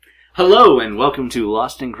Hello and welcome to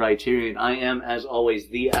Lost in Criterion. I am, as always,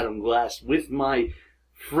 the Adam Glass with my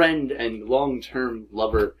friend and long-term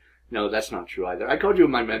lover. No, that's not true either. I called you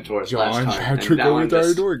my mentor last time. John Patrick Owen.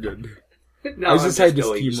 I just had to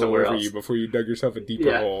steamroll over you before you dug yourself a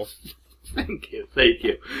deeper hole. Thank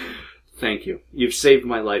you. You've saved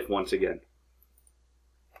my life once again.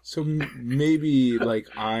 So maybe, like,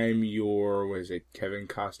 I'm your, Kevin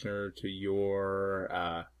Costner to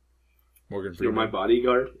your, Morgan Freeman? You're my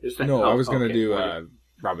bodyguard? Is that? No, I was going to do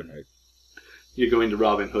Robin Hood. You're going to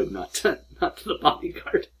Robin Hood, not to the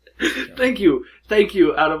bodyguard. Yeah. Thank you.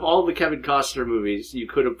 Out of all the Kevin Costner movies you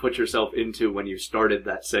could have put yourself into when you started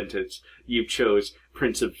that sentence, you chose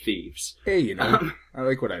Prince of Thieves. Hey, I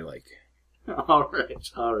like what I like. All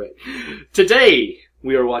right. Today,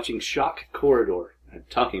 we are watching Shock Corridor.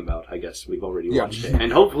 Talking about, I guess we've already watched it.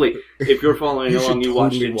 And hopefully, if you're following along, you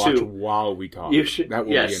watched it too. While we talk. You should, that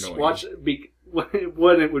will be annoying.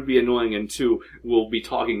 One, it would be annoying, and two, we'll be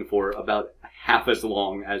talking for about half as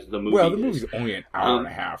long as the movie. Well, the movie's only an hour and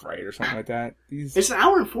a half, right? Or something like that. It's an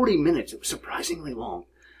hour and 40 minutes. It was surprisingly long.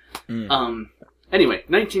 Anyway,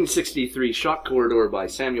 1963, Shock Corridor by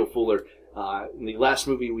Samuel Fuller. The last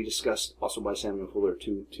movie we discussed, also by Samuel Fuller,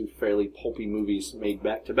 two fairly pulpy movies made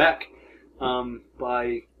back to back.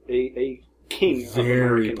 By a king of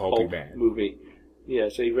American pulp movie.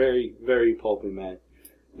 Yes, a very, very pulpy man.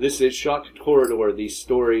 This is Shock Corridor, the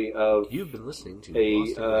story of You've been listening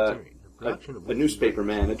to a newspaper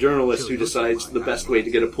man, a journalist who decides the best way to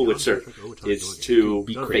get a Pulitzer is to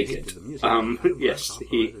fake it. Yes,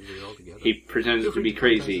 he pretends to be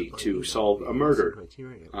crazy to solve a murder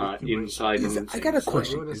inside an insane I got a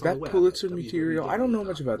question. Is that Pulitzer material? I don't know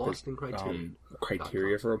much about the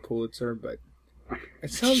criteria for a Pulitzer, but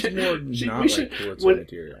it sounds more not like Pulitzer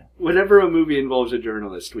material. Whenever a movie involves a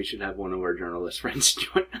journalist, we should have one of our journalist friends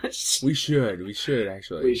join us. We should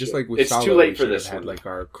actually. Just like with it's Salo, too late we for should this have had one. like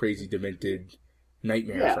our crazy demented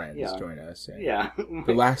nightmare friends join us. And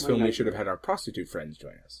the last film we should have had our prostitute friends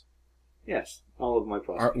join us. Yes, all of my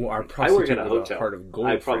prostitutes. Our prostitute I work at a hotel. Heart of Gold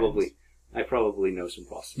I probably know some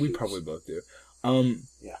prostitutes. We probably both do.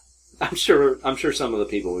 Yeah. I'm sure some of the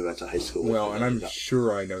people we went to high school with. Well, and I'm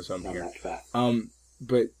sure I know some here.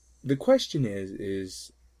 But the question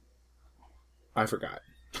is I forgot.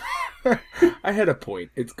 I had a point.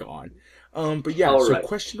 It's gone. But yeah, all so right.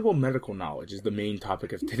 Questionable medical knowledge is the main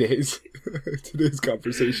topic of today's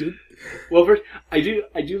conversation. Well, first, I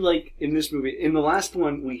do like in this movie. In the last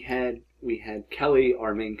one, we had Kelly,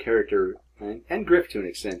 our main character, and Griff to an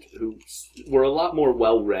extent, who were a lot more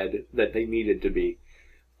well-read than they needed to be.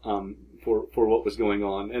 For what was going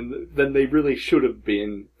on, and then they really should have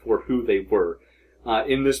been for who they were.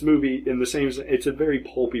 In this movie, it's a very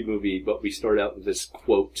pulpy movie, but we start out with this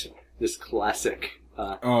quote, this classic,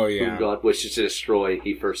 whom God wishes to destroy,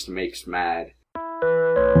 he first makes mad.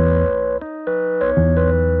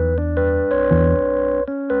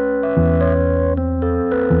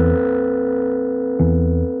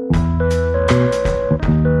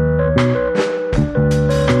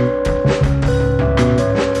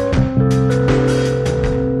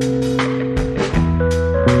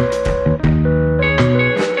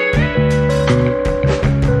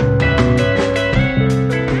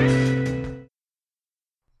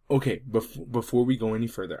 Okay, before we go any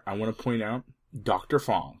further, I want to point out Dr.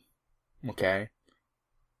 Fong, okay?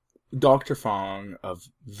 Dr. Fong of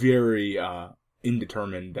very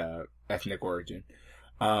indeterminate ethnic origin.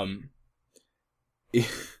 Did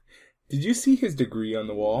you see his degree on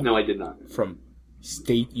the wall? No, I did not. From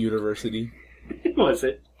State University. Was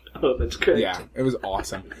it? Oh, that's great. Yeah, it was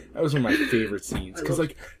awesome. That was one of my favorite scenes. Because,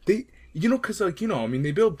 they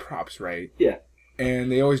build props, right? Yeah.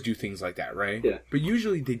 And they always do things like that, right? Yeah. But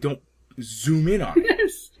usually they don't zoom in on it.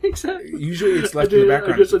 Yes, exactly. Usually it's left in the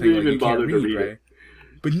background. I guess I thing, didn't even bother to read right? it.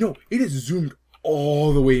 But no, it is zoomed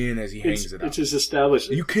all the way in as he hangs it up. It's just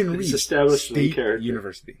established. You can read State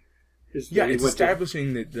University. It's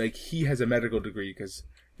establishing that he has a medical degree because,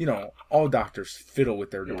 all doctors fiddle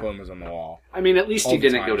with their diplomas on the wall. I mean, at least he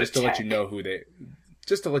didn't go to just to let you know who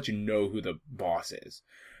the boss is.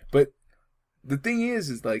 But the thing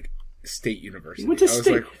is State University. He went to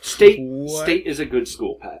State. State is a good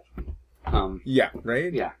school, Pat. Yeah,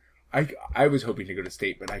 right? Yeah. I was hoping to go to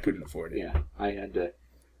State, but I couldn't afford it. Yeah, I had to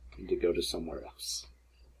go to somewhere else.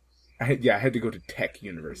 I had to go to Tech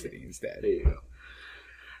University instead. There you go.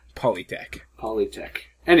 Polytech.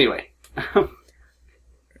 Anyway.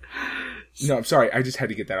 No, I'm sorry. I just had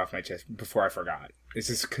to get that off my chest before I forgot. It's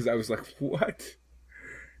just because I was like, what?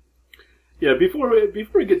 Yeah, before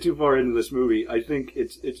we get too far into this movie, I think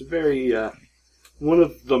it's very one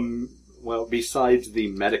of the besides the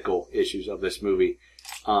medical issues of this movie,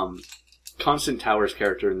 Constance Towers'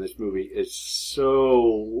 character in this movie is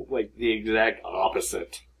so, like, the exact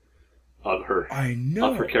opposite of her. I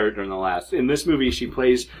know. Of her character in the last. In this movie, she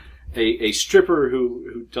plays a stripper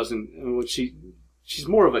who doesn't, she's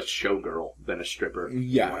more of a showgirl than a stripper.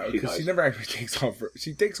 Yeah, because she never actually takes off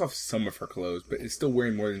she takes off some of her clothes, but is still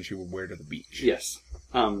wearing more than she would wear to the beach. Yes.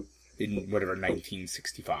 In whatever,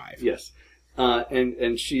 1965. Yes.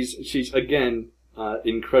 And she's again,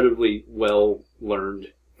 incredibly well learned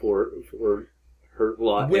for her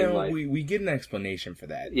lot in life. We get an explanation for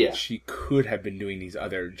that. Yeah. She could have been doing these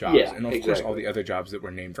other jobs. Yeah, and of exactly. course all the other jobs that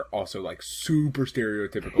were named are also like super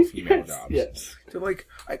stereotypical female Yes, jobs. yes. So like,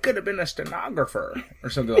 I could have been a stenographer or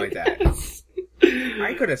something like that. Yes.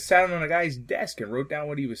 I could have sat on a guy's desk and wrote down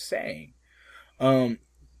what he was saying. But,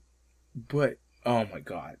 oh my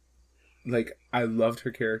god. Like, I loved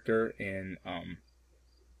her character in,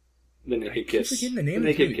 The Naked Kiss. I keep forgetting the name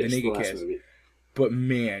of the movie. The Naked Kiss. But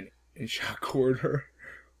man, in Shock Corridor,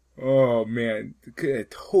 oh man, a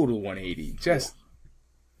total 180. Just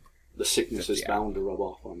the sickness is bound to rub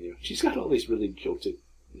off on you. She's got all these really jilted,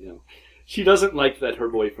 She doesn't like that her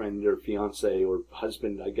boyfriend or fiance or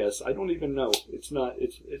husband, I guess. I don't even know. It's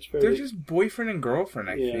very... They're just boyfriend and girlfriend,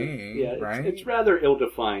 I think. Yeah, right? It's rather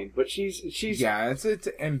ill-defined, but she's... Yeah, it's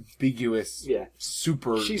ambiguous,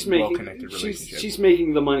 super well-connected relationship. She's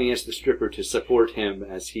making the money as the stripper to support him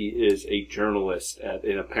as he is a journalist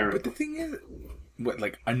in a parent. But the thing is,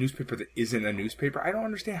 like a newspaper that isn't a newspaper? I don't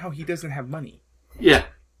understand how he doesn't have money.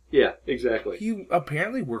 Yeah, exactly. He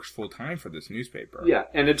apparently works full-time for this newspaper. Yeah,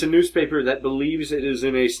 and it's a newspaper that believes it is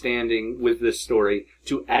in a standing with this story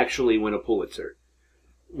to actually win a Pulitzer.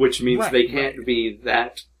 Which means they can't be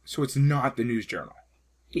that... So it's not the News Journal.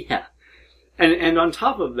 Yeah. And on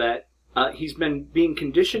top of that, he's been being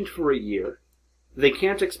conditioned for a year. They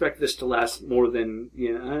can't expect this to last more than...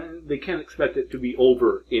 they can't expect it to be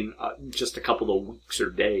over in just a couple of weeks or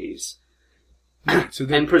days. So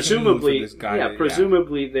and presumably,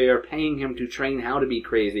 presumably they are paying him to train how to be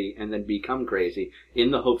crazy and then become crazy in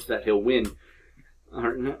the hopes that he'll win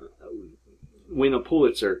a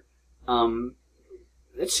Pulitzer.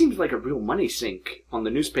 It seems like a real money sink on the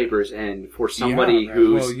newspaper's end for somebody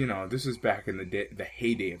who's... Well, this is back in the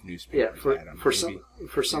heyday of newspapers. Yeah,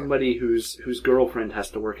 for somebody whose girlfriend has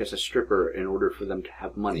to work as a stripper in order for them to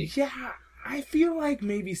have money. Yeah. I feel like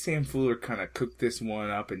maybe Sam Fuller kind of cooked this one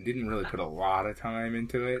up and didn't really put a lot of time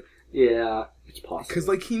into it. Yeah, it's possible. Because,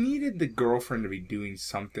 like, he needed the girlfriend to be doing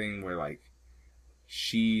something where, like,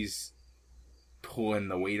 she's pulling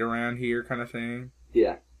the weight around here kind of thing.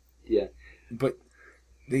 Yeah. But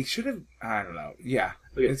they should have, I don't know. Yeah,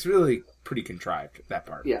 okay. It's really pretty contrived, that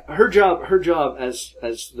part. Yeah, her job as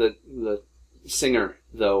the singer,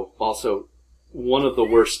 though, also one of the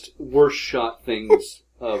worst shot things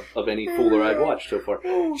of any Fuller I've watched so far.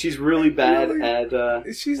 She's really bad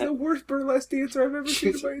at... she's the worst burlesque dancer I've ever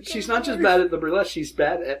seen in my entire She's not just bad at the burlesque, she's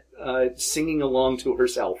bad at singing along to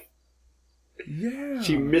herself. Yeah.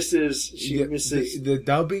 She misses... The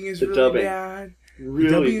dubbing is really bad. The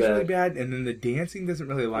dubbing is really bad, and then the dancing doesn't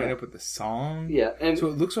really line up with the song. Yeah. And so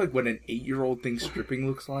it looks like what an 8-year-old thinks stripping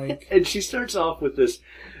looks like. And she starts off with this...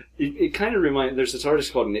 It kind of reminds... There's this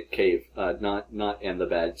artist called Nick Cave, not And the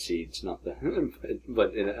Bad Seeds, not the...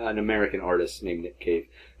 but an American artist named Nick Cave,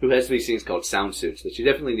 who has these things called sound suits that you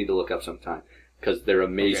definitely need to look up sometime, because they're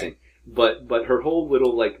amazing. Okay. But her whole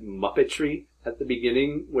little, like, Muppetry at the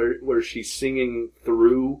beginning, where she's singing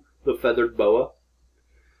through the feathered boa...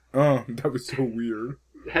 Oh, that was so weird.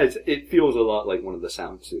 It feels a lot like one of the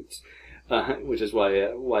sound suits, which is why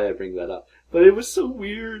I bring that up. But it was so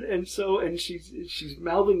weird, and she's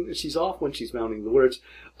mouthing. She's off when she's mouthing the words.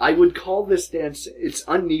 I would call this dance, it's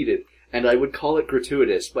unneeded, and I would call it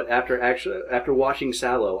gratuitous. But after watching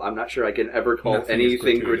Sallow, I'm not sure I can ever call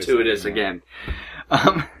anything gratuitous again.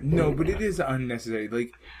 No, but it is unnecessary.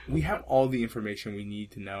 Like, we have all the information we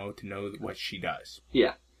need to know what she does.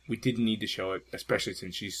 Yeah. We didn't need to show it, especially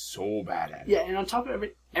since she's so bad at it. Yeah, and on top of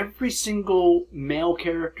it, every single male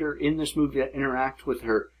character in this movie that interacts with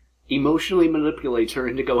her emotionally manipulates her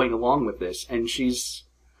into going along with this, and she's...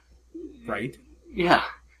 Right? Yeah.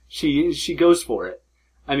 She goes for it.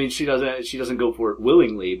 I mean, she doesn't go for it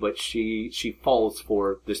willingly, but she falls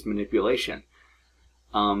for this manipulation.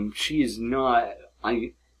 She is not...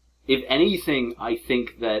 If anything, I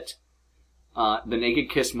think that The Naked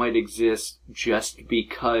Kiss might exist just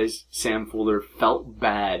because Sam Fuller felt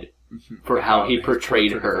bad for how he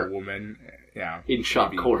portrayed her woman. in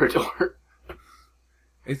Shock Corridor.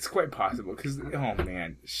 It's quite possible, because, oh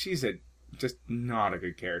man, she's just not a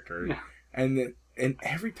good character. Yeah. And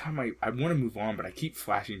every time I want to move on, but I keep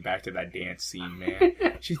flashing back to that dance scene,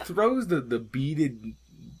 man. She throws the beaded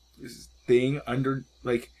thing under,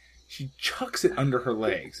 like, she chucks it under her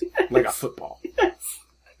legs like a football. Yes.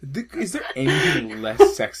 Is there anything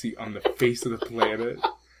less sexy on the face of the planet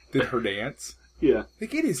than her dance? Yeah.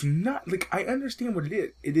 Like, it is not, like, I understand what it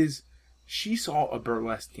is. It is, she saw a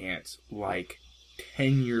burlesque dance, like,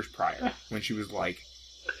 10 years prior, when she was, like,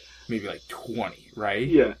 maybe, like, 20, right?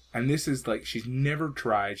 Yeah. And this is, like, she's never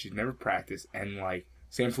tried, she's never practiced, and, like,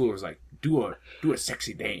 Sam Fuller was like, do a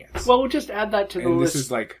sexy dance. Well, we'll just add that to the list. This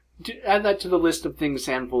is, like... Add that to the list of things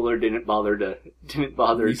Sam Fuller didn't bother to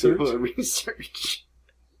research.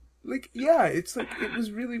 Like, yeah, it's like, it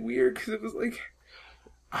was really weird, because it was like,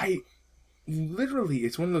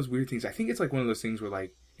 it's one of those weird things. I think it's like one of those things where,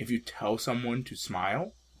 like, if you tell someone to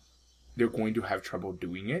smile, they're going to have trouble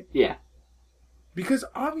doing it. Yeah. Because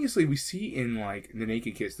obviously we see in, like, The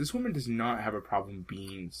Naked Kiss, this woman does not have a problem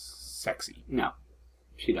being sexy. No,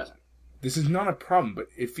 she doesn't. This is not a problem, but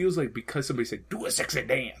it feels like because somebody said, do a sexy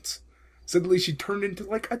dance, suddenly she turned into,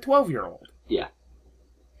 like, a 12-year-old. Yeah.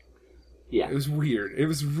 Yeah. It was weird. It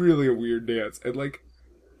was really a weird dance. And, like,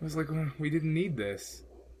 I was like, oh, we didn't need this.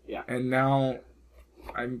 Yeah. And now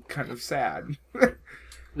I'm kind of sad.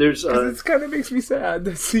 There's it kind of makes me sad,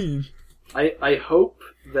 that scene. I hope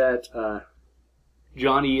that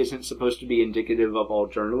Johnny isn't supposed to be indicative of all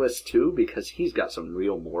journalists, too, because he's got some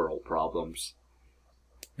real moral problems.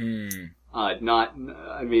 On top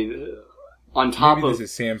Maybe of... this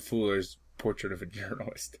is Sam Fuller's portrait of a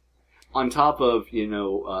journalist. On top of,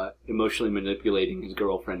 emotionally manipulating his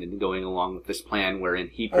girlfriend and going along with this plan wherein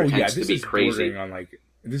he pretends to be crazy. On, like,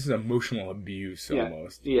 this is emotional abuse,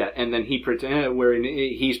 almost. Yeah, and then wherein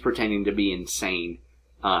he's pretending to be insane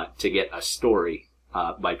to get a story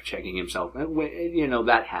by checking himself.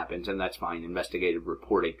 That happens, and that's fine, investigative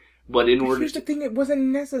reporting. But here's the thing, it wasn't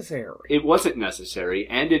necessary. It wasn't necessary,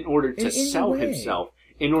 and in order to sell himself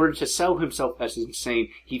as insane,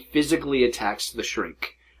 he physically attacks the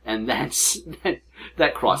shrink. And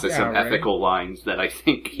that crosses some ethical lines that I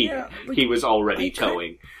think he was already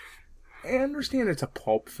towing. I understand it's a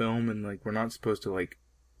pulp film, and, like, we're not supposed to, like,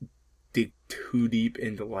 dig too deep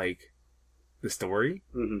into, like, the story.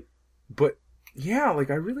 Mm-hmm. But, yeah,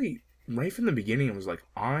 like, I really, right from the beginning, I was like,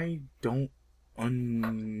 I don't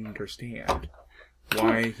understand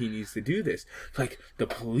why he needs to do this. Like, the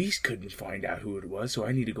police couldn't find out who it was, so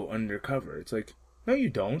I need to go undercover. It's like, no, you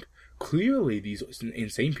don't. Clearly, these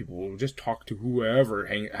insane people will just talk to whoever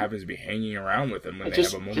happens to be hanging around with them when they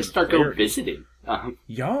have a moment just start of clarity. go visiting.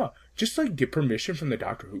 Yeah, just, like, get permission from the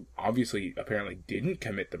doctor, who obviously, apparently, didn't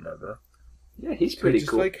commit the murder. Yeah, he's pretty just,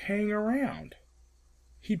 cool. Like, hang around.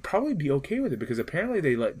 He'd probably be okay with it, because apparently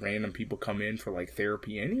they let random people come in for, like,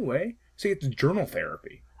 therapy anyway. So it's journal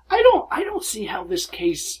therapy. I don't see how this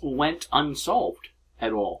case went unsolved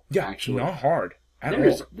at all. Yeah, actually, not hard at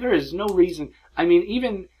all. There is no reason. I mean,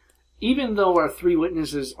 even though our three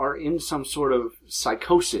witnesses are in some sort of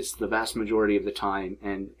psychosis the vast majority of the time,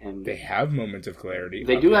 and they have moments of clarity.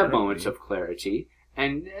 They do have moments of clarity,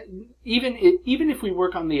 and even if we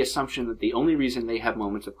work on the assumption that the only reason they have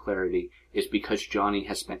moments of clarity is because Johnny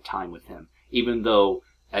has spent time with him, even though,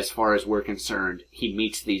 as far as we're concerned, he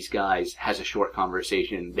meets these guys, has a short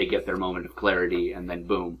conversation, they get their moment of clarity, and then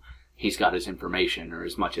boom, he's got his information, or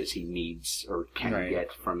as much as he needs or can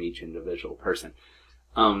get from each individual person.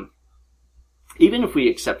 Even if we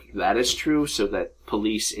accept that as true, so that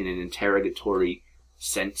police in an interrogatory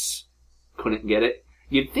sense couldn't get it,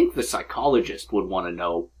 you'd think the psychologist would want to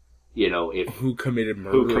know, if who committed a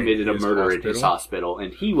murder in his hospital,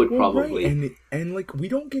 and he would probably... Right. And like, we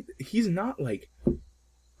don't get... He's not, like,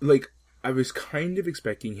 I was kind of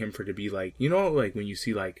expecting him to be, like, like, when you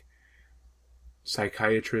see, like,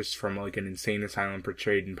 psychiatrists from, like, an insane asylum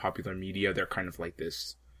portrayed in popular media, they're kind of like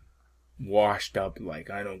this washed up, like,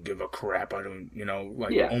 I don't give a crap, I don't,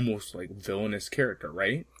 almost, like, villainous character,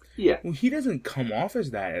 right? Yeah. Well, he doesn't come off as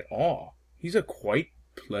that at all. He's a quite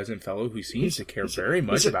pleasant fellow who seems to care very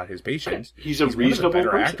much about his patients. He's a reasonable one of the better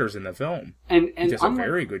person. actors in the film. And he does a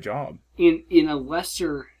very good job. In a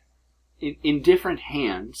lesser... In different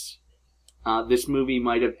hands, this movie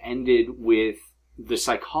might have ended with the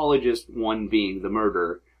psychologist, one being the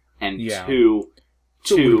murderer, and two...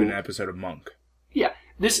 So it would have been an episode of Monk. Yeah.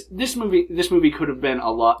 This movie could have been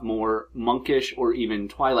a lot more monkish or even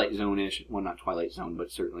Twilight Zone-ish. Well, not Twilight Zone,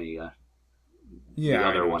 but certainly the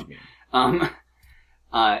other one.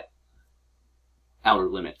 Outer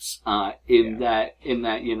Limits. That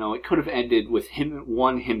it could have ended with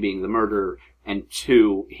him being the murderer, and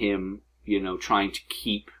two, him, trying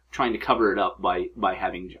to cover it up by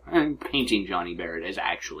painting Johnny Barrett as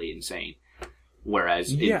actually insane.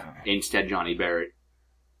 Whereas instead Johnny Barrett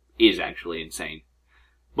is actually insane.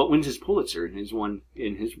 but wins his Pulitzer in his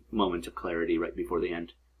moment of clarity right before the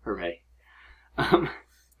end. Hooray!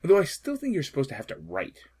 Although I still think you're supposed to have to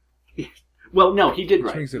write. Well, no, he did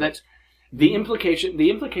write. That's the implication. The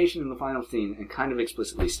implication in the final scene, and kind of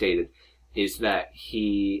explicitly stated, is that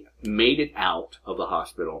he made it out of the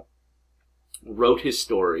hospital, wrote his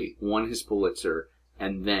story, won his Pulitzer,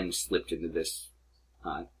 and then slipped into this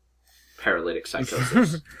paralytic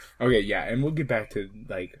psychosis. Okay, yeah, and we'll get back to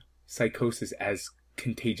like psychosis as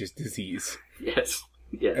contagious disease. Yes.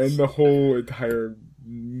 And the whole entire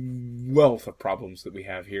wealth of problems that we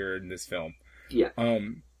have here in this film. Yeah.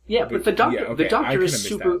 But the doctor, the doctor is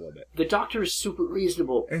super. The doctor is super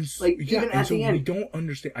reasonable. And even at the end,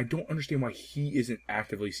 I don't understand why he isn't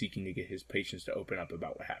actively seeking to get his patients to open up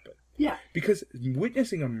about what happened. Yeah. Because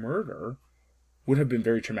witnessing a murder would have been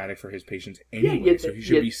very traumatic for his patients anyway. So he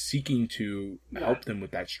should be seeking to help them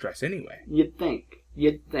with that stress anyway. You'd think.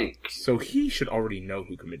 So he should already know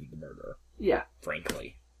who committed the murder. Yeah.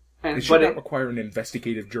 Frankly. It should not require an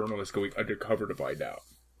investigative journalist going undercover to find out.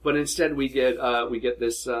 But instead we get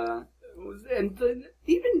this, even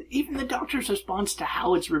the doctor's response to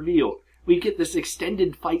how it's revealed. We get this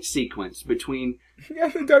extended fight sequence between... Yeah,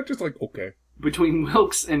 the doctor's like, okay. Between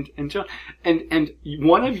Wilkes and John. And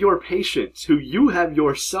one of your patients, who you have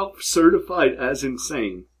yourself certified as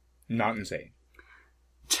insane... Not insane.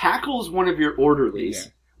 Tackles one of your orderlies,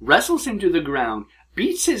 wrestles him to the ground,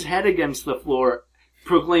 beats his head against the floor,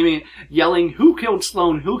 yelling, "Who killed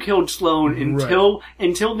Sloan? Who killed Sloan?"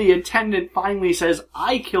 until the attendant finally says,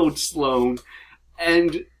 "I killed Sloan,"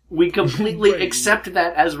 and we completely accept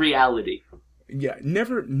that as reality. Yeah,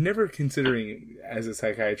 never considering as a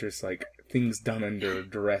psychiatrist like things done under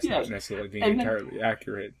duress not necessarily being entirely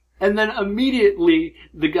accurate. And then immediately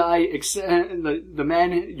the guy, the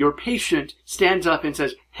man, your patient, stands up and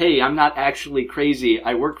says, "Hey, I'm not actually crazy.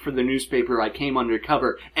 I work for the newspaper. I came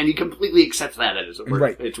undercover." And he completely accepts that as a word.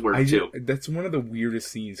 Right. It's word too. That's one of the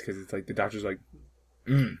weirdest scenes because it's like the doctor's like,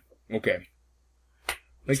 okay.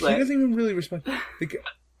 Like he doesn't even really respond. Like,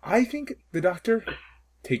 I think the doctor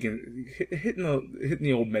hitting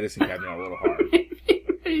the old medicine cabinet a little hard.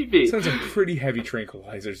 Maybe. Sounds like pretty heavy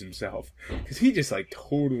tranquilizers himself. Because he just, like,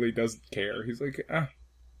 totally doesn't care. He's like,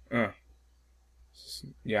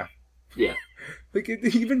 yeah. Yeah. Like,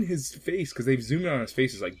 even his face, because they've zoomed in on his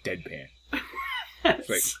face, is like deadpan. It's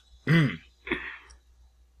like,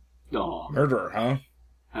 Oh. Murderer,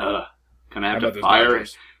 huh? Gonna have to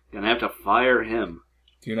fire him.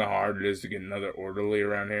 Do you know how hard it is to get another orderly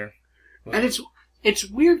around here? And it's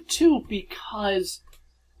weird, too, because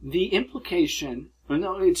the implication...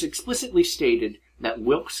 No, it's explicitly stated that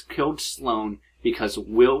Wilkes killed Sloan because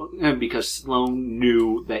Sloan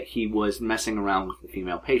knew that he was messing around with the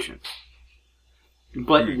female patient.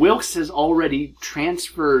 But Wilkes has already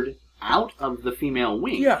transferred out of the female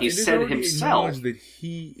wing. Yeah, he said himself that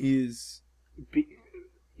he is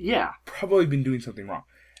Yeah. Probably been doing something wrong.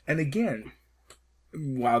 And again,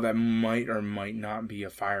 while that might or might not be a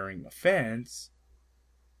firing offense,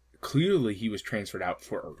 clearly he was transferred out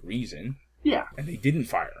for a reason. Yeah. And they didn't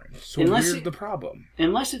fire him. So where's the problem?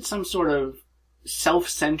 Unless it's some sort of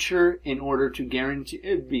self-censure in order to guarantee,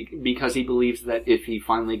 because he believes that if he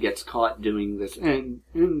finally gets caught doing this, and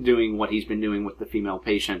doing what he's been doing with the female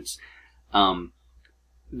patients,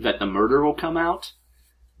 that the murder will come out.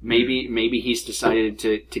 Maybe he's decided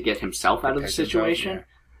to get himself out of the situation.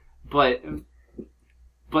 But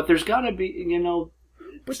there's gotta be,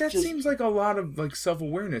 But that seems like a lot of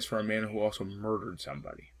self-awareness for a man who also murdered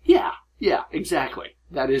somebody. Yeah, exactly.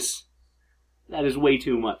 That is way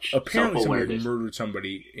too much. Apparently somebody murdered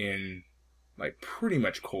somebody in pretty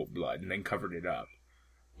much cold blood and then covered it up.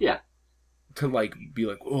 Yeah. To be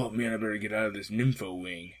like, oh man, I better get out of this nympho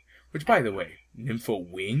wing. Which, by the way, nympho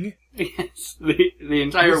wing? Yes, the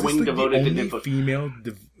entire wing devoted to nympho.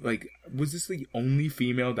 Was this the only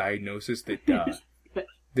female diagnosis that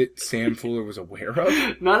that Sam Fuller was aware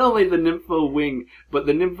of? Not only the nympho wing, but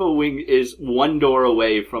the nympho wing is one door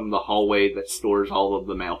away from the hallway that stores all of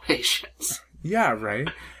the male patients. Yeah, right.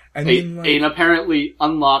 And apparently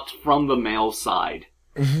unlocked from the male side.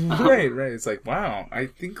 Right. It's like, wow, I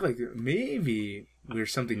think maybe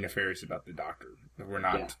there's something nefarious about the doctor that we're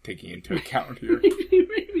not taking into account here.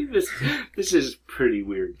 maybe this is a pretty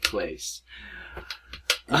weird place.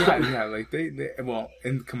 Yeah,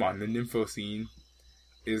 and come on, the nympho scene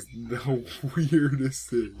is the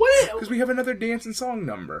weirdest thing. Because we have another dance and song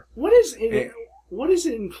number. What is it? What is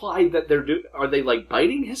it implied that they're doing? Are they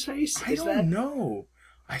biting his face? I don't know.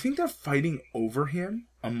 I think they're fighting over him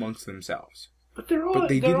amongst themselves. But they're all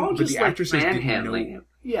just the actresses manhandling him.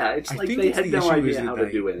 Yeah, it's they had the no idea how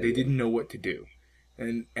to do it. They didn't know what to do,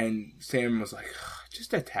 and Sam was like,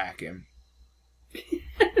 Just attack him.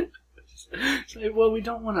 Well, we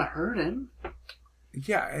don't want to hurt him.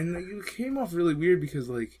 Yeah, and it came off really weird because,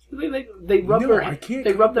 like... They rub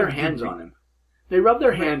their hands on him. They rub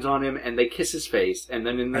their hands on him, and they kiss his face, and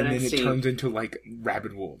then in the next scene... And then it turns into, like,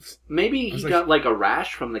 rabid wolves. Maybe he got, like, a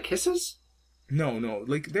rash from the kisses? No,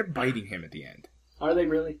 like, they're biting him at the end. Are they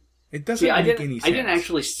really? It doesn't make any sense. I didn't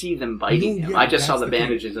actually see them biting him. I just saw the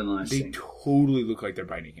bandages in the last scene. They totally look like they're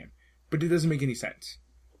biting him. But it doesn't make any sense.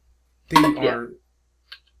 They are...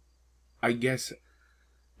 I guess...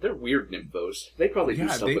 They're weird nymphos. They probably do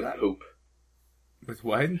stuff with poop. With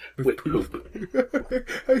what? With poop.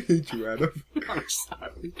 I hate you, Adam. I'm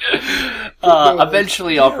sorry.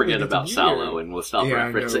 Eventually I'll forget about Salo and we'll stop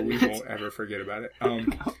referencing it. We won't ever forget about it.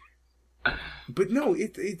 But no,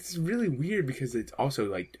 it's really weird because it's also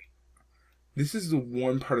like... This is the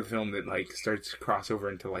one part of the film that like starts to cross over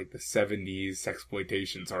into like the 70s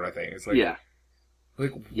sexploitation sort of thing. It's like... Yeah.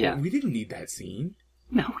 Like, we didn't need that scene.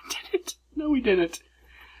 No, we didn't.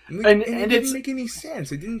 And it didn't make any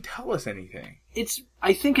sense. It didn't tell us anything.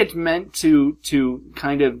 I think it's meant to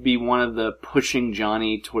kind of be one of the pushing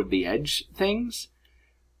Johnny toward the edge things.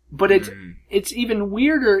 But it's even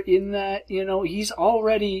weirder in that, you know, he's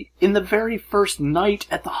already, in the very first night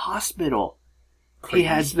at the hospital,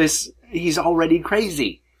 he's already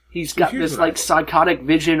crazy. He's got this, like, psychotic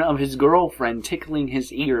vision of his girlfriend tickling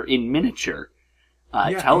his ear in miniature,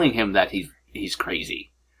 telling him that he's crazy.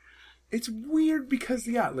 It's weird because,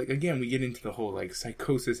 like, again, we get into the whole, like,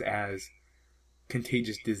 psychosis as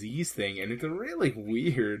contagious disease thing, and it's really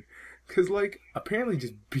weird, because, like, apparently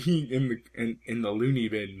just being in the loony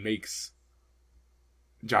bin makes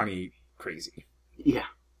Johnny crazy. Yeah.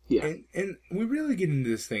 And we really get into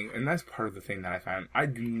this thing, and that's part of the thing that I found. I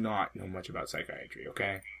do not know much about psychiatry,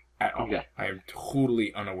 okay? At all. Okay. I am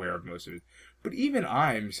totally unaware of most of it. But even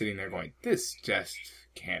I'm sitting there going, this just...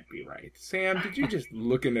 can't be right. Sam, did you just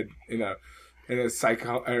look in a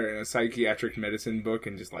psychiatric medicine book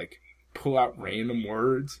and just like pull out random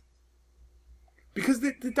words? Because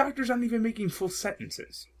the doctors aren't even making full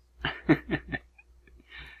sentences.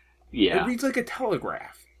 Yeah. It reads like a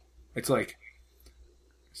telegraph. It's like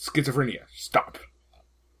schizophrenia, stop.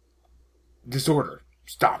 Disorder,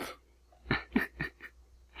 stop.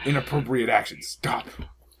 Inappropriate actions, stop.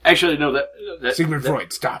 Actually, no, that Sigmund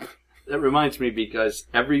Freud, stop. That reminds me because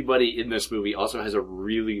everybody in this movie also has a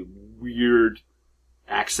really weird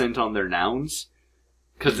accent on their nouns.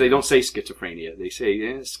 Because they don't say schizophrenia. They say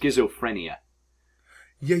schizophrenia.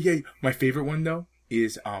 Yeah. My favorite one, though,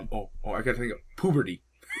 is, I gotta think of puberty.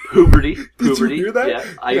 Puberty. Did you hear that?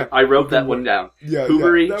 Yeah, I wrote that one down. Yeah,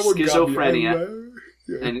 puberty, that one schizophrenia,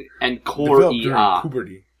 and core EA.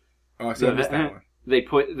 Puberty. Oh, so I missed that one. They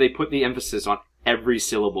put the emphasis on every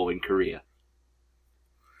syllable in Korea.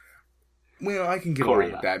 Well, I can get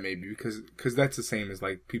along with that maybe because that's the same as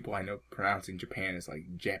like people I know pronouncing Japan is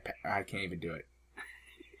like Japan. I can't even do it.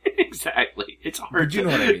 Exactly, it's hard. But you know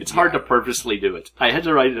what I mean. It's hard to purposely do it. I had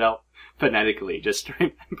to write it out phonetically just to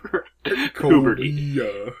remember puberty.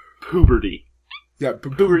 Puberty. Yeah,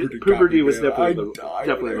 puberty was definitely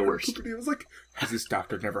the worst. Puberty was like, has this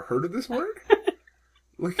doctor never heard of this word?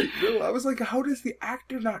 Like, I was like, how does the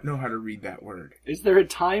actor not know how to read that word? Is there a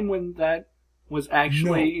time when that was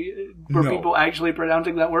actually... Were people actually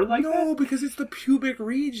pronouncing that word like that? No, because it's the pubic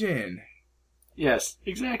region. Yes,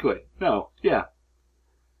 exactly. No, yeah.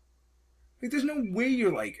 Like, there's no way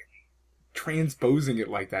you're, like, transposing it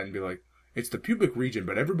like that and be like, it's the pubic region,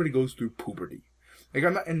 but everybody goes through puberty. Like,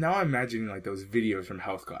 and now I'm imagining, like, those videos from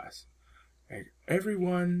health class. Like,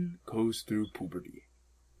 everyone goes through puberty.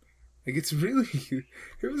 Like, it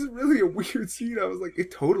was really a weird scene. I was like, it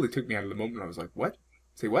totally took me out of the moment. I was like, what?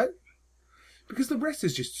 Say what? Because the rest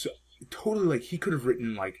is just so, totally like, he could have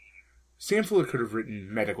written, like, Sam Fuller could have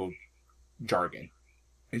written medical jargon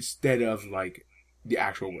instead of, like, the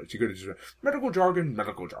actual words. He could have just medical jargon,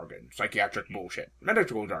 psychiatric bullshit,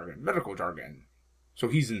 medical jargon. So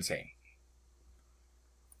he's insane.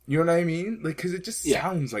 You know what I mean? Like, because it just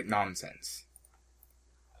sounds like nonsense.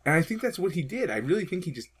 And I think that's what he did. I really think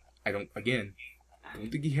he just... I don't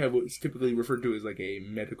think he had what's typically referred to as like a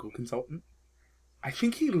medical consultant. I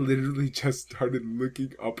think he literally just started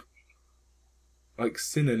looking up like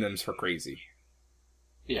synonyms for crazy.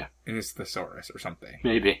 Yeah. In his thesaurus or something.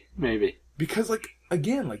 Maybe. Because like,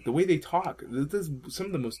 again, like the way they talk, this is some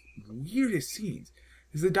of the most weirdest scenes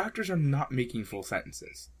is the doctors are not making full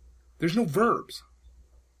sentences. There's no verbs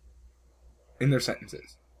in their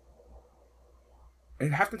sentences.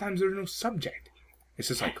 And half the times there's no subject. It's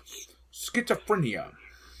just like schizophrenia,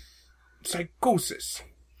 psychosis,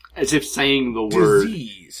 As if saying the word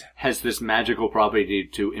disease has this magical property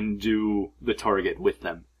to imbue the target with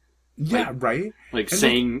them. Yeah, right? Like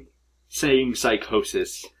saying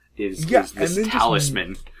psychosis is this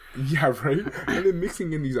talisman. Yeah, right? And then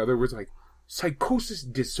mixing in these other words like psychosis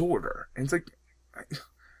disorder. And it's like,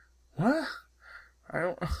 what? I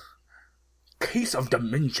don't... Case of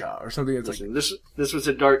dementia or something. It's Listen, this was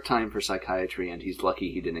a dark time for psychiatry, and he's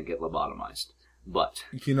lucky he didn't get lobotomized. But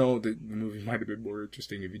you know, the movie might have been more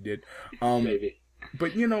interesting if he did. Maybe.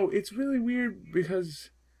 But you know, it's really weird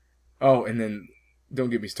because and then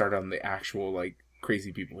don't get me started on the actual like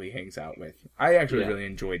crazy people he hangs out with. I actually really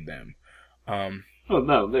enjoyed them.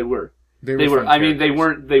 No, they were. They were. I mean, they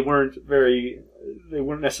weren't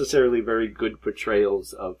necessarily very good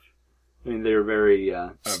portrayals of. I mean, they were very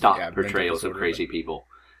stock portrayals of crazy people.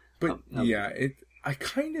 But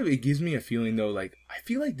it gives me a feeling though, like I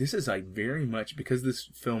feel like this is like very much because this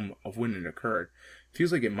film of when it occurred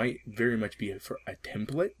feels like it might very much be a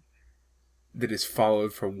template that is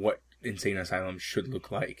followed for what insane asylums should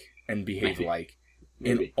look like and behave like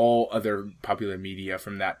in all other popular media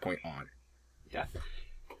from that point on. Yeah.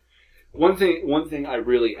 One thing I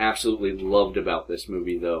really absolutely loved about this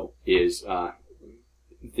movie though is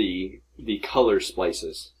the color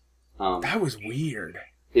splices. That was weird.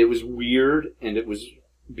 It was weird, and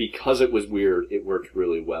because it was weird, it worked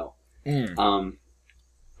really well.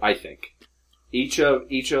 I think each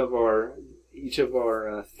of our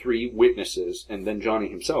three witnesses, and then Johnny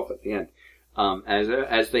himself at the end,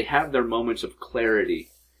 as they have their moments of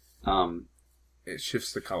clarity, it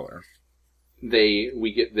shifts the color.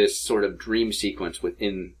 We get this sort of dream sequence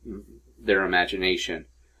within their imagination.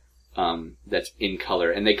 That's in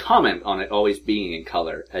color, and they comment on it always being in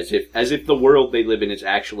color, as if the world they live in is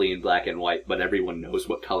actually in black and white, but everyone knows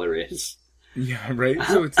what color is. Yeah, right.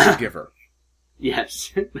 So it's The Giver.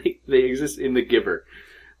 Yes, they exist in The Giver.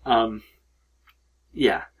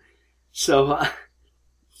 Yeah. So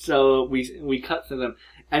we cut to them,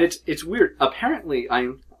 and it's weird. Apparently,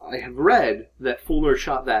 I have read that Fuller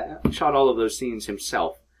shot all of those scenes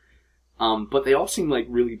himself. But they all seem like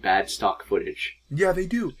really bad stock footage. Yeah, they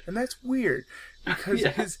do. And that's weird.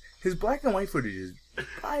 Because his black and white footage is,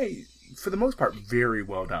 for the most part, very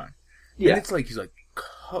well done. Yeah. And it's like, he's like,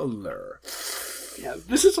 color. Yeah,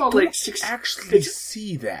 this is all like... actually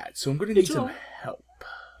see that, so I'm going to need some help.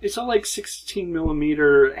 It's all like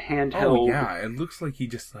 16mm handheld. Oh, yeah. It looks like he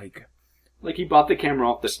just like... Like he bought the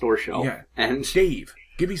camera off the store shelf. Yeah. And Dave,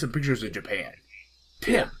 give me some pictures of Japan.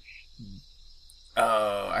 Tim.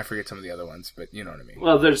 I forget some of the other ones, but you know what I mean.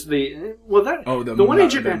 Well, there's the one in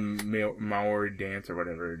Japan, the Maori dance or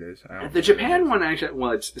whatever it is. The Japan one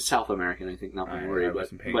actually, it's South American, I think, not Maori,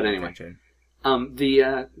 but anyway.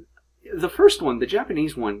 The first one, the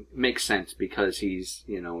Japanese one, makes sense because he's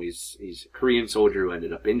a Korean soldier who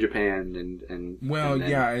ended up in Japan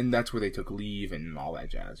and that's where they took leave and all that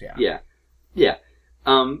jazz. Yeah.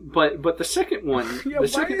 But the second one...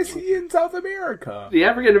 why is he in South America? The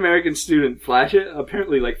African-American student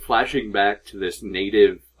apparently flashing back to this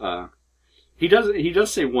native... He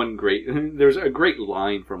does say one great... There's a great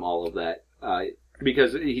line from all of that.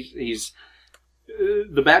 Because he's...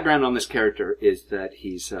 the background on this character is that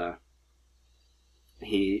he's...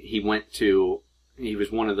 He went to... He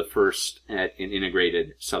was one of the first at an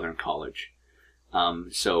integrated Southern college.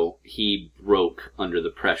 So he broke under the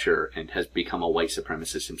pressure and has become a white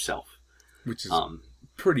supremacist himself. Which is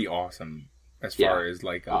pretty awesome as far as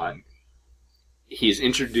like... He's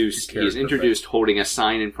introduced holding a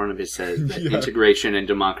sign in front of his head that integration and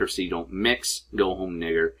democracy don't mix, go home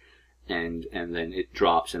nigger. And then it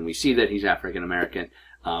drops and we see that he's African American.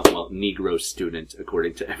 Negro student,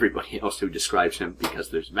 according to everybody else who describes him,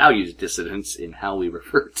 because there's values dissidence in how we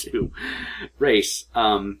refer to race.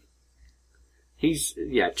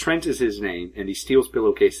 Trent is his name, and he steals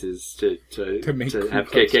pillowcases to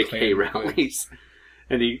have KKK rallies.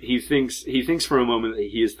 And he thinks for a moment that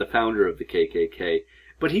he is the founder of the KKK.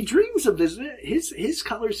 But he dreams of this, his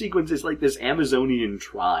color sequence is like this Amazonian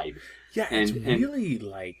tribe. Yeah, it's really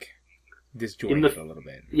like disjointed a little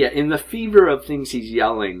bit. Yeah, in the fever of things he's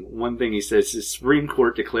yelling, one thing he says is, Supreme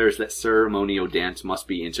Court declares that ceremonial dance must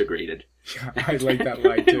be integrated. Yeah, I like that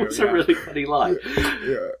line too. It's a really funny line.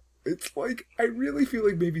 Yeah. It's like, I really feel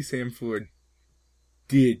like maybe Sam Fuller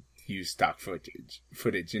did use stock footage,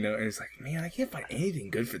 and it's like, man, I can't find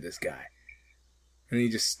anything good for this guy. And he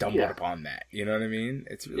just stumbled upon that, you know what I mean?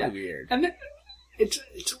 It's really weird. And then, it's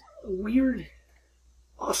weird,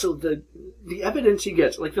 also, the evidence he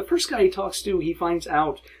gets. Like, the first guy he talks to, he finds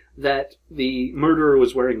out that the murderer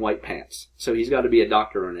was wearing white pants, so he's got to be a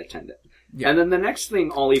doctor or an attendant. Yeah. And then the next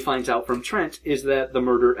thing Ollie finds out from Trent is that the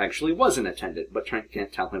murder actually was an attendant, but Trent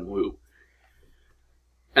can't tell him who.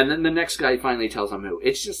 And then the next guy finally tells him who.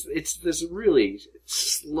 It's this really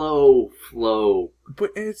slow flow.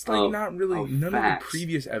 But it's like not really, none facts. of the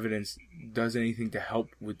previous evidence does anything to help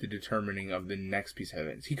with the determining of the next piece of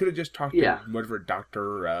evidence. He could have just talked to whatever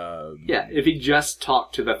doctor. If he just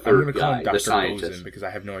talked to the I'm third going to call guy, him the Dr. scientist. Boson because I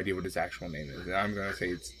have no idea what his actual name is. And I'm going to say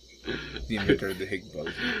it's the inventor of the Higgs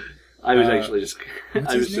boson. I was actually just, what's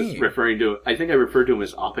I was his just name? referring to, I think I referred to him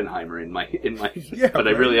as Oppenheimer in my, Yeah, but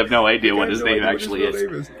I really have no idea what his name actually His is.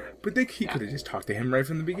 real name is. But he could have just talked to him right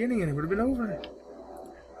from the beginning and it would have been over.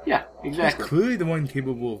 Yeah, exactly. He's clearly the one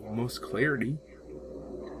capable of most clarity.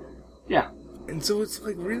 Yeah. And so it's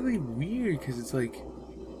like really weird because it's like,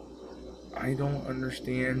 I don't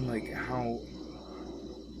understand like how,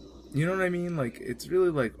 you know what I mean? Like, it's really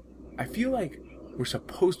like, I feel like we're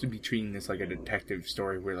supposed to be treating this like a detective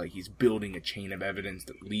story where like he's building a chain of evidence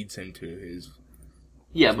that leads him to his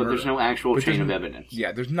Yeah, but there's no actual chain of evidence.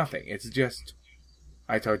 Yeah, there's nothing. It's just,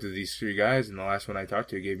 I talked to these three guys and the last one I talked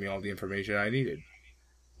to gave me all the information I needed.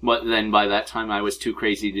 But then by that time I was too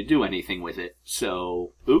crazy to do anything with it.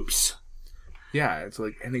 So, oops. Yeah, it's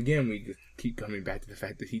like, and again, we just keep coming back to the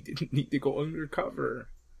fact that he didn't need to go undercover.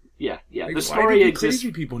 Yeah. Like, The story why do exists.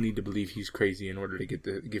 crazy people need to believe he's crazy in order to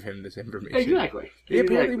give him this information? Exactly. They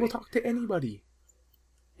apparently will talk to anybody.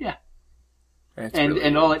 Yeah. That's And really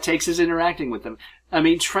and weird. all it takes is interacting with them. I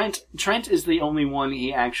mean, Trent is the only one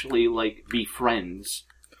he actually like befriends.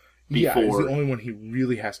 Yeah, he's Before. the only one he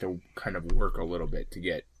really has to kind of work a little bit to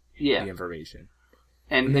get Yeah. the information.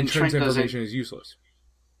 And then Trent Trent's doesn't. information is useless.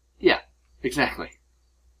 Yeah. Exactly.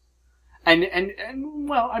 And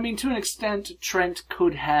well, I mean, to an extent, Trent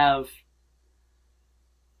could have.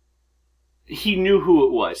 He knew who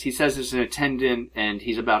it was. He says it's an attendant, and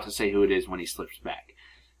he's about to say who it is when he slips back.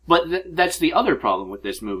 But that's the other problem with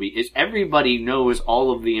this movie, is everybody knows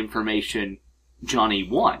all of the information Johnny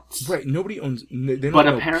wants. Right, nobody owns... They don't But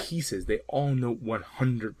know pieces. They all know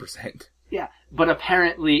 100%. Yeah, but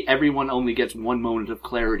apparently everyone only gets one moment of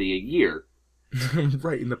clarity a year.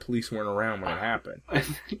 Right, and the police weren't around when it happened.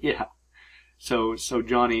 Yeah. So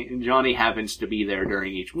Johnny happens to be there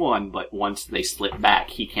during each one, but once they slip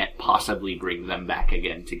back, he can't possibly bring them back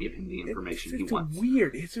again to give him the information he wants.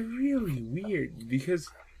 Weird. It's really weird because,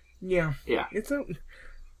 yeah. It's a...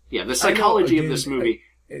 Yeah, the psychology of this movie...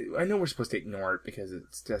 I know we're supposed to ignore it because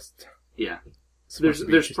it's just... Yeah.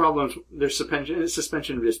 There's problems, there's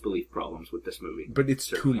suspension of disbelief problems with this movie. But it's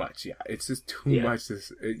certainly. too much, yeah. It's just too much.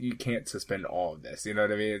 You can't suspend all of this, you know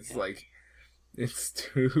what I mean? It's like... It's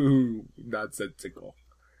too nonsensical.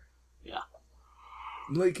 Yeah.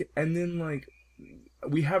 Like, and then, like,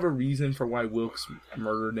 we have a reason for why Wilkes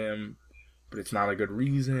murdered him, but it's not a good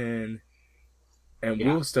reason. And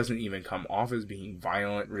Wilkes doesn't even come off as being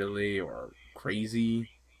violent, really, or crazy.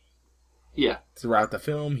 Yeah. Throughout the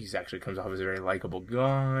film, he actually comes off as a very likable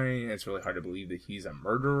guy, and it's really hard to believe that he's a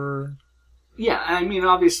murderer. Yeah, I mean,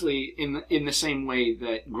 obviously, in the same way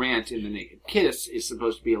that Grant in The Naked Kiss is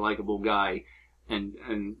supposed to be a likable guy, and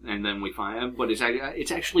then we find, but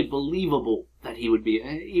it's actually believable that he would be.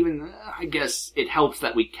 Even I guess it helps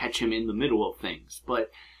that we catch him in the middle of things,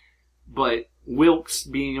 but Wilkes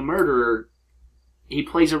being a murderer, he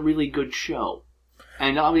plays a really good show,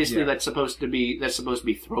 and obviously that's supposed to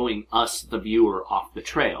be throwing us, the viewer, off the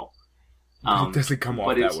trail. It doesn't come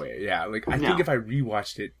off that way. Yeah, like I think if I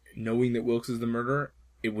rewatched it, knowing that Wilkes is the murderer,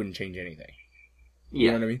 it wouldn't change anything. You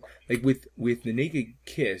know what I mean? Like, with The Naked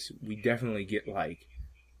Kiss, we definitely get, like,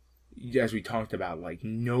 as we talked about, like,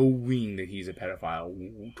 knowing that he's a pedophile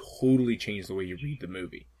will totally change the way you read the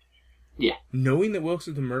movie. Yeah. Knowing that Wilkes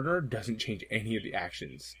is the murderer doesn't change any of the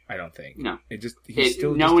actions, I don't think. No. He's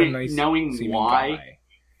still just a nice knowing why, guy.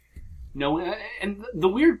 No, and the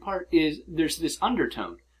weird part is there's this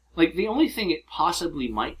undertone. Like, the only thing it possibly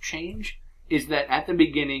might change is that at the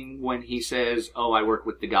beginning when he says, "Oh, I work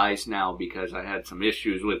with the guys now because I had some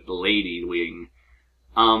issues with the lady wing."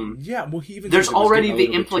 Yeah, well, he even there's says it was already getting a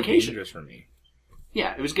the little bit too implication. dangerous for me.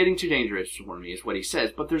 Yeah, it was getting too dangerous for me, is what he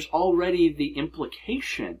says. But there's already the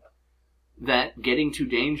implication that getting too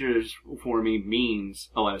dangerous for me means,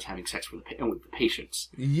 oh, I was having sex with the patients,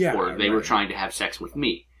 or they were trying to have sex with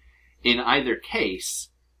me. In either case,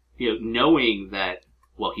 knowing that,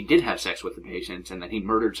 well, he did have sex with the patients and that he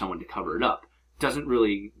murdered someone to cover it up, doesn't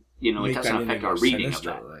really, it doesn't affect our reading of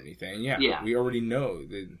that. Or anything. Yeah, we already know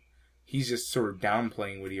that he's just sort of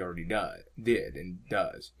downplaying what he already did and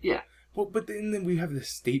does. Yeah. Well, but then we have this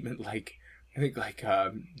statement, like, I think, like,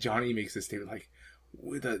 Johnny makes this statement, like,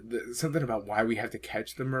 with something about why we have to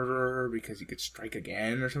catch the murderer because he could strike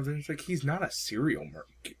again or something. It's like he's not a serial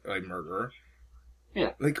murderer.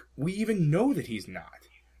 Yeah. Like, we even know that he's not.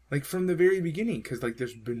 Like, from the very beginning, because, like,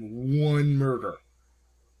 there's been one murder.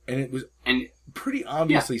 And it was pretty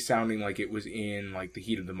obviously sounding like it was in, like, the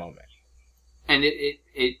heat of the moment. And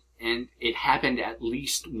it happened at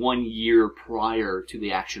least 1 year prior to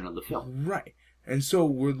the action of the film. Right. And so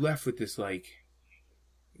we're left with this, like,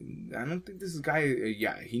 I don't think this guy,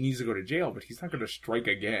 he needs to go to jail, but he's not going to strike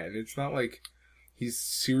again. It's not like he's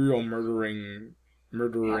serial murdering,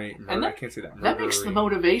 I can't say that. That makes the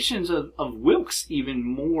motivations of Wilkes even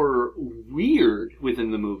more weird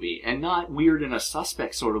within the movie. And not weird in a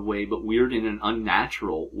suspect sort of way, but weird in an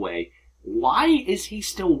unnatural way. Why is he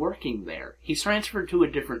still working there? He's transferred to a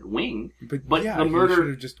different wing, but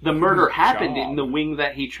the murder happened in the wing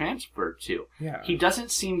that he transferred to. Yeah. He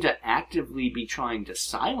doesn't seem to actively be trying to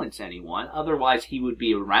silence anyone. Otherwise, he would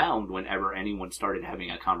be around whenever anyone started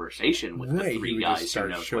having a conversation with the three guys who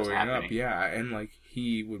knows what's happening. Up, yeah, and like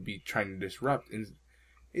he would be trying to disrupt. And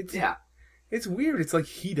it's weird. It's like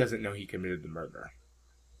he doesn't know he committed the murder.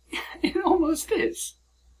 It almost is.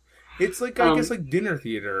 It's like, I guess, like dinner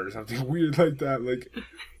theater or something weird like that. Like,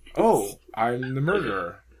 oh, I'm the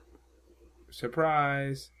murderer.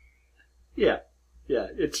 Surprise. Yeah.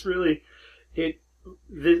 It's really he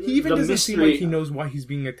even doesn't seem like he knows why he's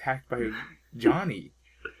being attacked by Johnny.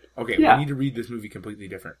 Okay, we need to read this movie completely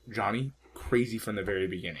different. Johnny, crazy from the very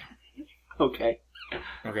beginning. Okay.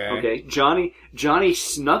 Johnny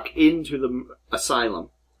snuck into the asylum.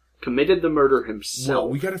 Committed the murder himself. Well,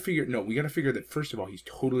 we gotta figure that first of all, he's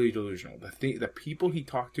totally delusional. The people he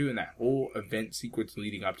talked to in that whole event sequence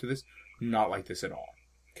leading up to this, not like this at all.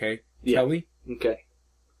 Okay? Yeah. Kelly? Okay.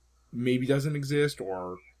 Maybe doesn't exist,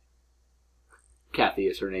 or... Kathy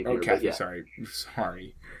is her name. Oh, here, Kathy, sorry.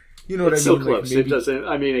 You know what I mean? It's so close. Like, maybe, it doesn't...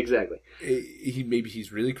 I mean, exactly. Maybe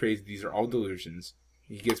he's really crazy. These are all delusions.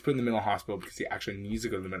 He gets put in the mental hospital because he actually needs to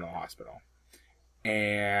go to the mental hospital.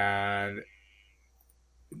 And...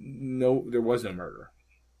 No, there was no murder.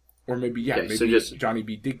 Or maybe, Johnny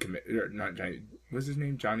B did commit... not Johnny... What's his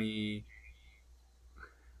name? Johnny...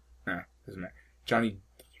 doesn't matter. Johnny...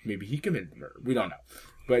 Maybe he committed the murder. We don't know.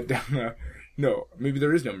 But, no, maybe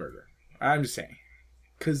there is no murder. I'm just saying.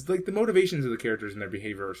 Because, like, the motivations of the characters and their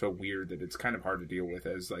behavior are so weird that it's kind of hard to deal with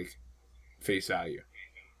as, like, face value.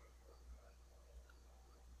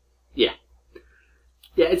 Yeah.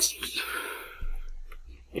 Yeah, it's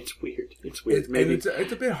weird. It's weird. Maybe it's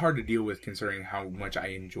a bit hard to deal with considering how much I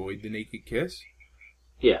enjoyed The Naked Kiss.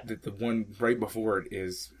 Yeah. That the one right before it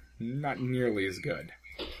is not nearly as good.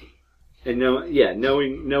 And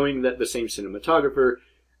knowing that the same cinematographer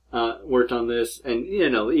worked on this, and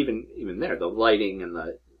even there, the lighting and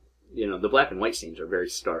the black and white scenes are very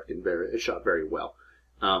stark and shot very well.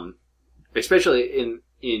 Especially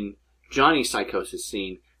in Johnny's psychosis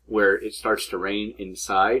scene, where it starts to rain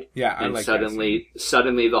inside, and like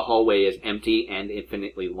suddenly the hallway is empty and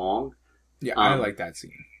infinitely long. Yeah, I like that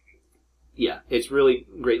scene. Yeah, it's really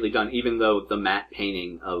greatly done, even though the matte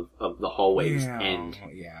painting of the hallway's end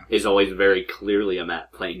is always very clearly a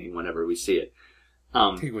matte painting whenever we see it.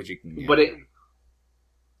 Take what you can get. But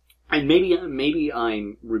and maybe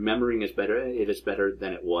I'm remembering it is better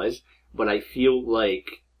than it was, but I feel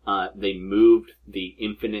like they moved the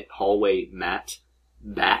infinite hallway matte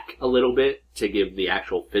back a little bit to give the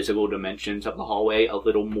actual physical dimensions of the hallway a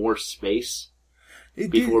little more space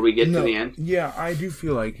before we get to the end. Yeah, I do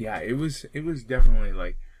feel like it was definitely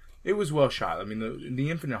like it was well shot. I mean the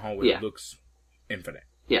infinite hallway looks infinite.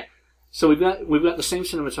 Yeah. So we've got the same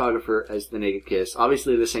cinematographer as The Naked Kiss,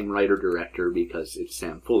 obviously the same writer director because it's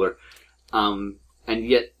Sam Fuller, and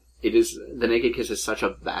yet The Naked Kiss is such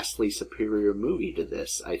a vastly superior movie to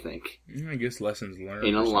this, I think. I guess lessons learned.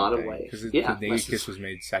 In a lot of ways. Because The Naked Kiss was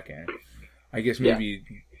made second. I guess maybe...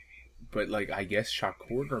 Yeah. But, like, I guess Shock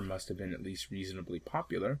Quarter must have been at least reasonably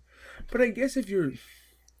popular. But I guess if you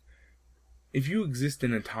exist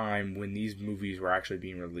in a time when these movies were actually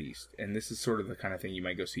being released, and this is sort of the kind of thing you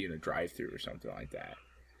might go see in a drive-thru or something like that,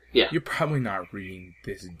 you're probably not reading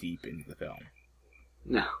this deep into the film.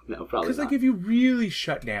 No, probably not. Because, like, if you really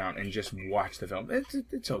shut down and just watch the film,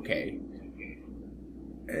 it's okay.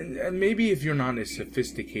 And maybe if you're not as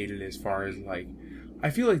sophisticated as far as, like... I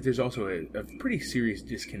feel like there's also a pretty serious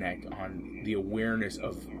disconnect on the awareness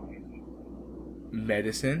of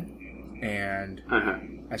medicine and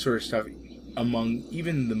that sort of stuff among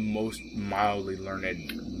even the most mildly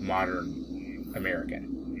learned modern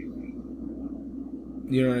American.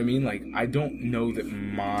 You know what I mean? Like, I don't know that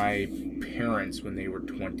my parents, when they were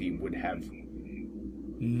 20, would have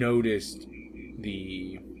noticed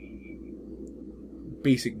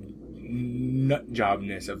basic nut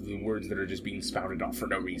jobness of the words that are just being spouted off for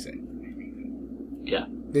no reason. Yeah.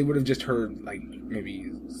 They would have just heard, like,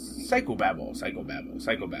 maybe psychobabble.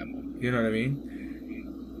 You know what I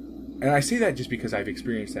mean? And I say that just because I've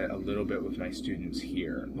experienced that a little bit with my students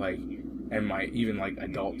here. Like, and my, even, like,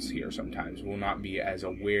 adults here sometimes will not be as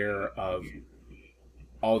aware of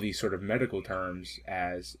all these sort of medical terms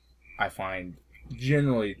as I find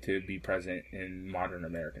generally to be present in modern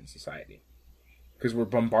American society. Because we're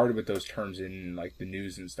bombarded with those terms in, like, the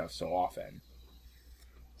news and stuff so often.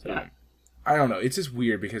 So, yeah. I don't know. It's just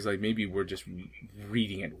weird because, like, maybe we're just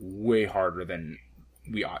reading it way harder than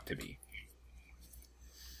we ought to be.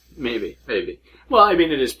 Maybe. Well, I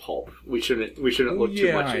mean, it is pulp. We shouldn't look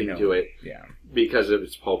too much into it. Yeah. Because of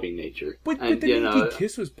its pulpy nature. But the Naked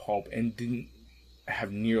Kiss was pulp and didn't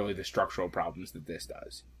have nearly the structural problems that this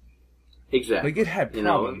does. Exactly. Like, it had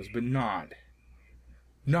problems, but not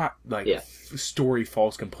like story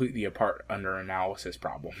falls completely apart under analysis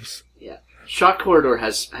problems. Yeah. Shock Corridor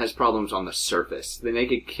has problems on the surface. The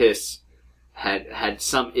Naked Kiss had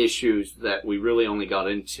some issues that we really only got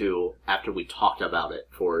into after we talked about it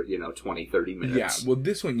for, 20, 30 minutes. Yeah, well,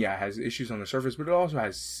 this one, has issues on the surface, but it also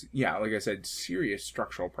has, like I said, serious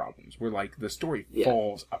structural problems where, like, the story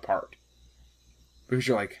falls apart. Because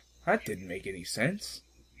you're like, that didn't make any sense.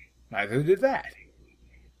 Neither did that.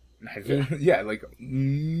 Like,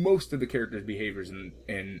 most of the characters' behaviors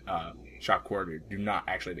in Shock Corridor do not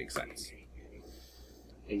actually make sense.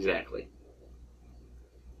 Exactly.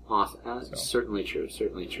 Awesome. Certainly true.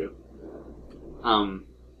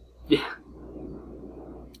 Yeah.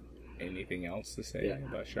 Anything else to say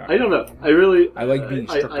about Shock? I don't know. I like being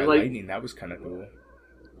struck by lightning. That was kind of cool.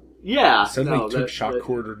 Yeah. Suddenly took Shock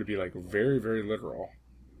Corridor to be like very, very literal.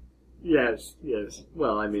 Yes.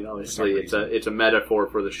 Well, I mean, obviously, it's a metaphor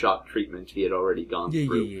for the shock treatment he had already gone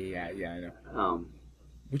through. Yeah, I know.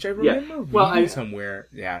 Which I remember reading somewhere.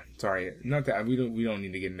 Yeah, sorry, not that we don't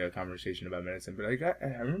need to get into a conversation about medicine, but I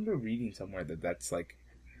remember reading somewhere that's like,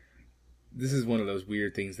 this is one of those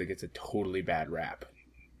weird things that gets a totally bad rap.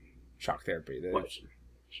 Shock therapy.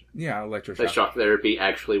 Yeah, electroshock. That shock therapy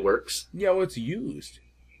actually works. Yeah, well, it's used.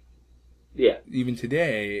 Yeah. Even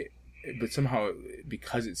today. But somehow,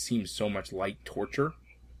 because it seems so much like torture,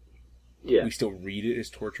 we still read it as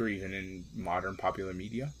torture, even in modern popular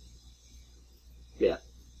media. Yeah,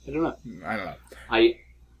 I don't know.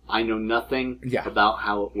 I know nothing about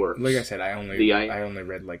how it works. Like I said, I only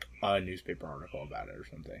read like a newspaper article about it or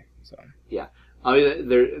something. So yeah, I mean,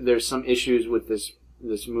 there's some issues with this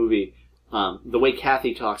movie. The way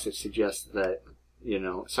Kathy talks, it suggests that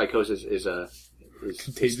psychosis is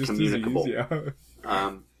contagious communicable. Disease,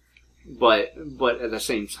 yeah. But at the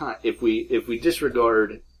same time, if we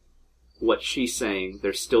disregard what she's saying,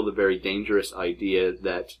 there's still the very dangerous idea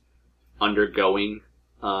that undergoing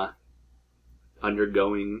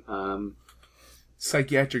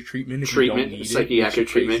psychiatric treatment psychiatric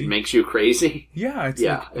treatment makes you crazy. Yeah, it's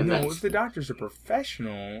if the doctor's a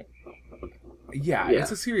professional,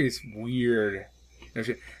 it's a serious weird.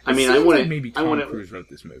 I mean, I wouldn't. Maybe Tom Cruise wrote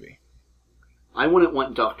this movie. I wouldn't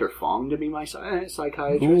want Dr. Fong to be my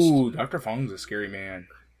psychiatrist. Ooh, Dr. Fong's a scary man.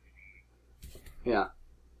 Yeah.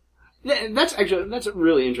 That's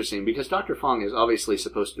really interesting because Dr. Fong is obviously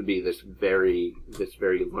supposed to be this very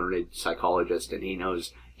learned psychologist, and he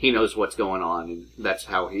knows what's going on, and that's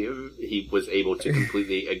how he was able to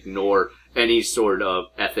completely ignore any sort of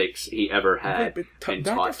ethics he ever had. Right, but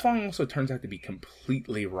Dr. Fong also turns out to be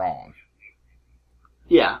completely wrong.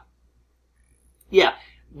 Yeah. Yeah.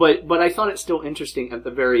 But I thought it still interesting at the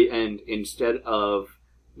very end, instead of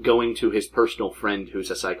going to his personal friend who's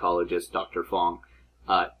a psychologist, Dr. Fong,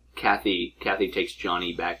 Kathy takes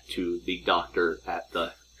Johnny back to the doctor at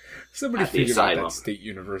the Somebody figured out that State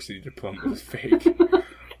University diploma was fake.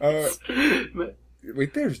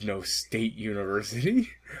 Wait, there's no State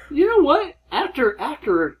University. You know what?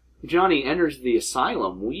 After Johnny enters the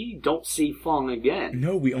asylum, we don't see Fong again.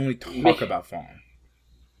 No, we only talk about Fong.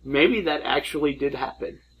 Maybe that actually did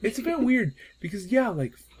happen. It's a bit weird because, they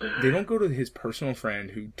don't go to his personal friend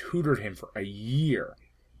who tutored him for a year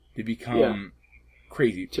to become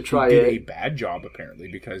crazy. To try did a bad job,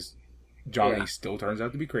 apparently, because Johnny still turns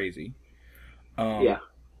out to be crazy.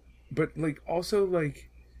 But, also,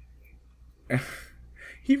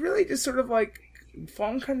 he really just sort of,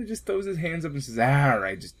 Fong kind of just throws his hands up and says,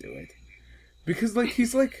 alright, just do it. Because,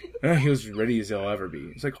 he's he was ready as he'll ever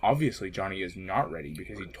be. It's obviously Johnny is not ready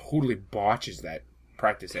because he totally botches that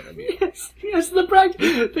practice interview. Yes, the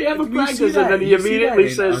practice. They have a practice and then he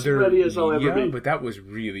immediately says, ready as I'll ever be. But that was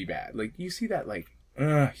really bad. You see that,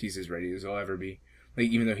 he's as ready as he'll ever be.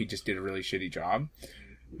 Even though he just did a really shitty job.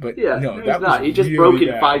 But Yeah, no, he's that not. was He just really broke in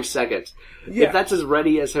bad. 5 seconds. Yeah. If that's as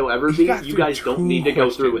ready as he'll ever be, you guys don't need to go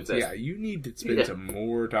through with this. Yeah, you need to spend some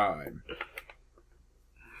more time.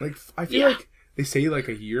 Like, I feel like they say like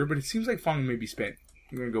a year, but it seems like Fong maybe spent,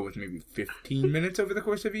 I'm going to go with maybe 15 minutes over the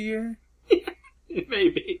course of a year.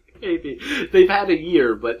 Maybe. They've had a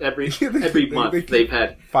year, but every month they've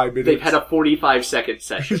had 5 minutes. They've had a 45-second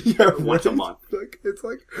session once a month. Like, it's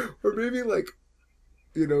like, or maybe like,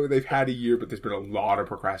 you know, they've had a year, but there's been a lot of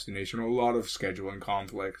procrastination, a lot of scheduling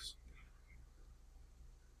conflicts.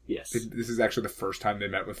 Yes. This is actually the first time they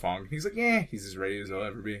met with Fong. He's like, yeah, he's as ready as he'll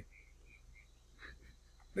ever be.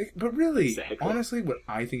 Like, but really, honestly, what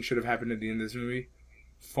I think should have happened at the end of this movie,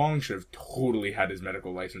 Fong should have totally had his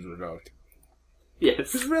medical license revoked.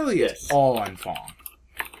 Yes. Because really, it's all on Fong.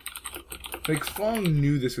 Like, Fong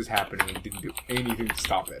knew this was happening and didn't do anything to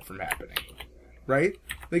stop it from happening. Right?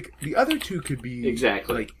 Like, the other two could be...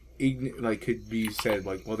 Exactly. Like, could be said,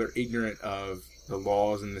 like, well, they're ignorant of the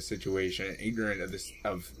laws in the situation, and ignorant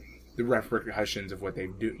of the repercussions of what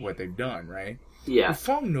they've done, right? Yeah. But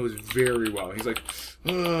Fong knows very well. He's like,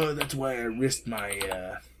 oh, that's why I risked my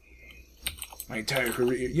entire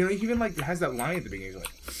career. You know, he even, like, has that line at the beginning. He's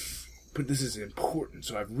like, but this is important,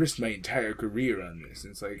 so I've risked my entire career on this.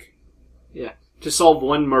 And it's like... Yeah. To solve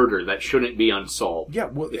one murder that shouldn't be unsolved. Yeah,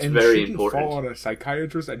 well, it's and very shouldn't important. fall on a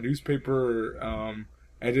psychiatrist, a newspaper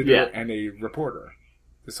editor, and a reporter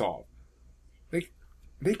to solve. Like,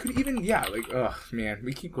 they could even, ugh, man,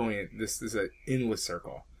 we keep going, this is an endless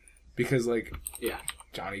circle. Because, like,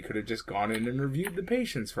 Johnny could have just gone in and reviewed the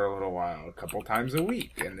patients for a little while, a couple times a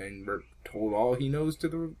week, and then told all he knows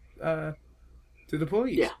to the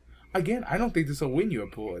police. Yeah. Again, I don't think this will win you a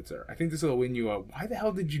Pulitzer. I think this will win you a, why the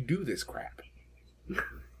hell did you do this crap?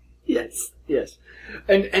 Yes.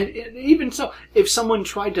 And even so, if someone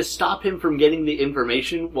tried to stop him from getting the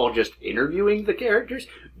information while just interviewing the characters,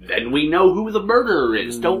 then we know who the murderer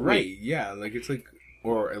is, don't we? Right, yeah, like, it's like,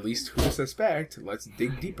 or at least who to suspect, let's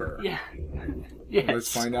dig deeper. Yeah. Yes.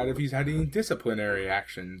 Let's find out if he's had any disciplinary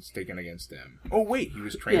actions taken against him. Oh, wait, he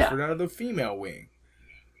was transferred out of the female wing.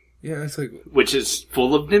 Yeah, it's like... Which is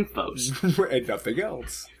full of nymphos. And nothing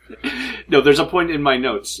else. No, there's a point in my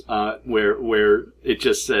notes where it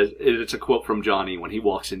just says, it's a quote from Johnny when he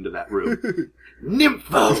walks into that room.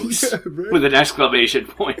 Nymphos! Yeah, right. With an exclamation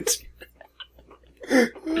point.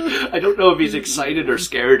 I don't know if he's excited or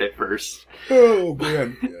scared at first. Oh,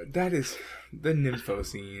 man. That is... The nympho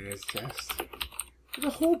scene is just...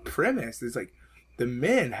 The whole premise is like... The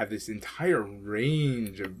men have this entire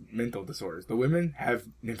range of mental disorders. The women have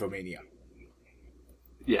nymphomania.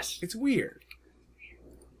 Yes. It's weird.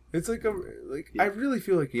 It's like I really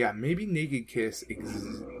feel like, maybe Naked Kiss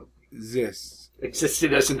existed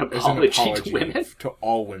as an apology to women. To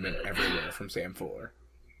all women everywhere from Sam Fuller.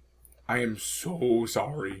 I am so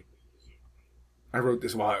sorry. I wrote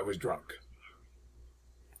this while I was drunk.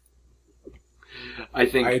 I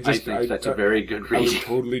think that's a very good reading. I was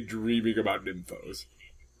totally dreaming about nymphos.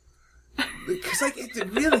 Because, like, it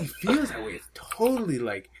really feels that way. It's totally,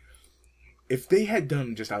 like, if they had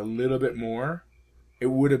done just a little bit more, it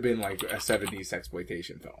would have been, like, a 70s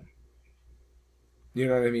exploitation film. You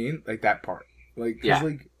know what I mean? Like, that part. Like,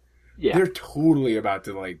 cause, they're totally about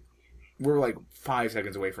to, like, we're, like, 5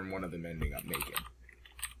 seconds away from one of them ending up naked.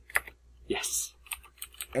 Yes.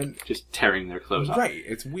 And just tearing their clothes off. Right,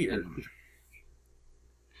 it's weird. And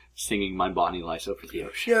singing My Bonnie Lies Over the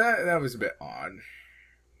Ocean. Yeah, that was a bit odd.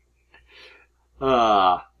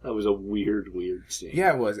 That was a weird scene.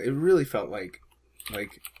 Yeah, it was. It really felt like,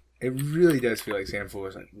 it really does feel like Sam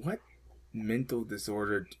Fuller's like, what mental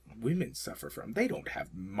disorder do women suffer from? They don't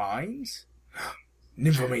have minds.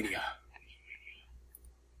 Nymphomania.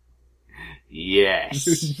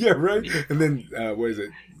 Yes. Yeah, right? And then, what is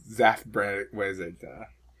it? Zaf Brannigan, what is it?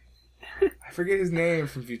 I forget his name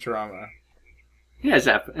from Futurama. Yeah,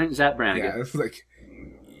 Zap Brannigan. Yeah, it's like,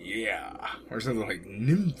 or something like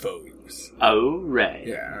nymphos. Oh, right.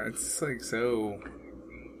 Yeah, it's like so...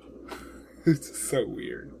 It's so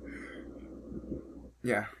weird.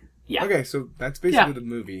 Yeah. Okay, so that's basically the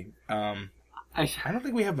movie. I don't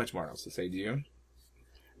think we have much more else to say, do you?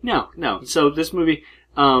 No. So this movie,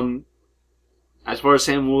 as far as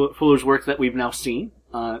Sam Fuller's work that we've now seen,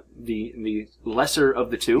 the lesser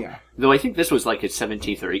of the two, though I think this was like his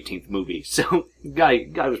 17th or 18th movie, so guy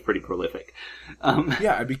was pretty prolific.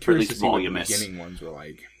 I'd be curious to see what the beginning ones were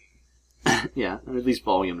like. Yeah, or at least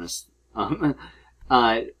voluminous.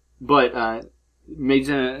 But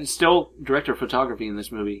made still director of photography in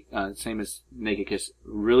this movie, same as Naked Kiss,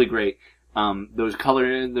 really great. Those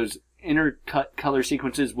intercut color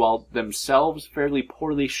sequences, while themselves fairly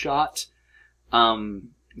poorly shot,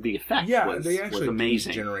 the effect was, they actually was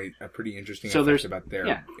amazing. generate a pretty interesting So effect there's- about their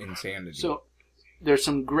yeah. insanity. So there's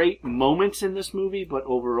some great moments in this movie, but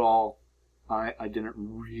overall, I didn't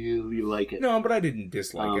really like it. no, but I didn't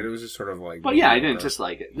dislike it. It was just sort of like. But yeah, I didn't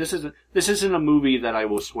dislike it. This isn't a movie that I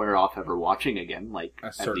will swear off ever watching again. Like A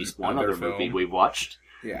at certain least one other other movie film. we watched.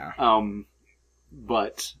 Yeah.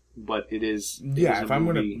 But it is. It Yeah, is a if I'm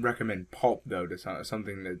going movie- to recommend pulp though to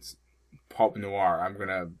something that's pulp noir, I'm going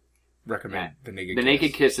to recommend The Naked The Kiss.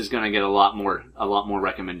 Naked Kiss is going to get a lot more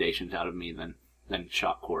recommendations out of me than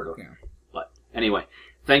Shock Corridor. Yeah. But anyway,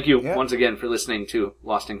 thank you Yeah. once again for listening to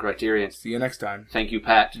Lost in Criterion. See you next time. Thank you,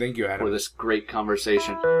 Pat. Thank you, Adam. for this great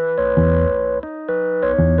conversation.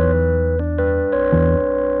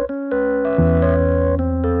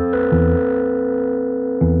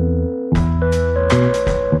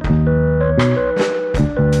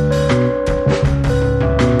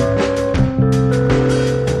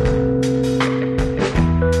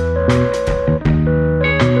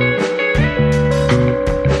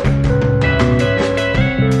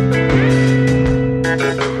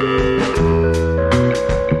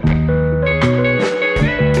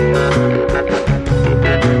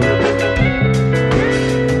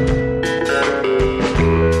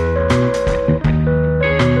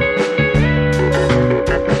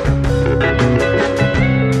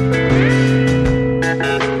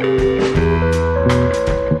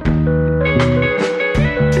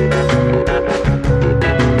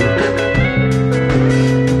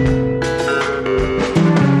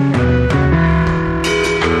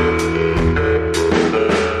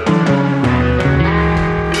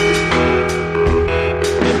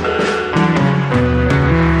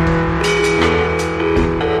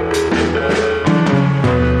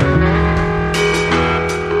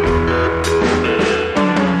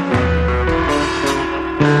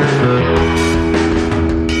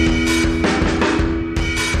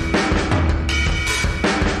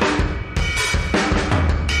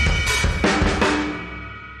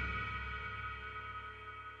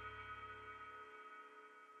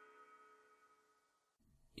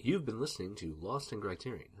 You've been listening to Lost in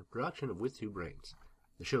Criterion, a production of With Two Brains.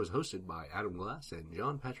 The show is hosted by Adam Glass and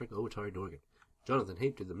John Patrick Owatari Dorgan. Jonathan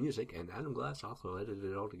Hape did the music, and Adam Glass also edited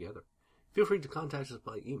it all together. Feel free to contact us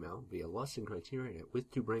by email via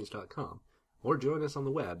lostincriterion@withtwobrains.com or join us on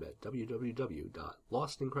the web at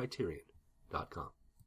www.lostincriterion.com.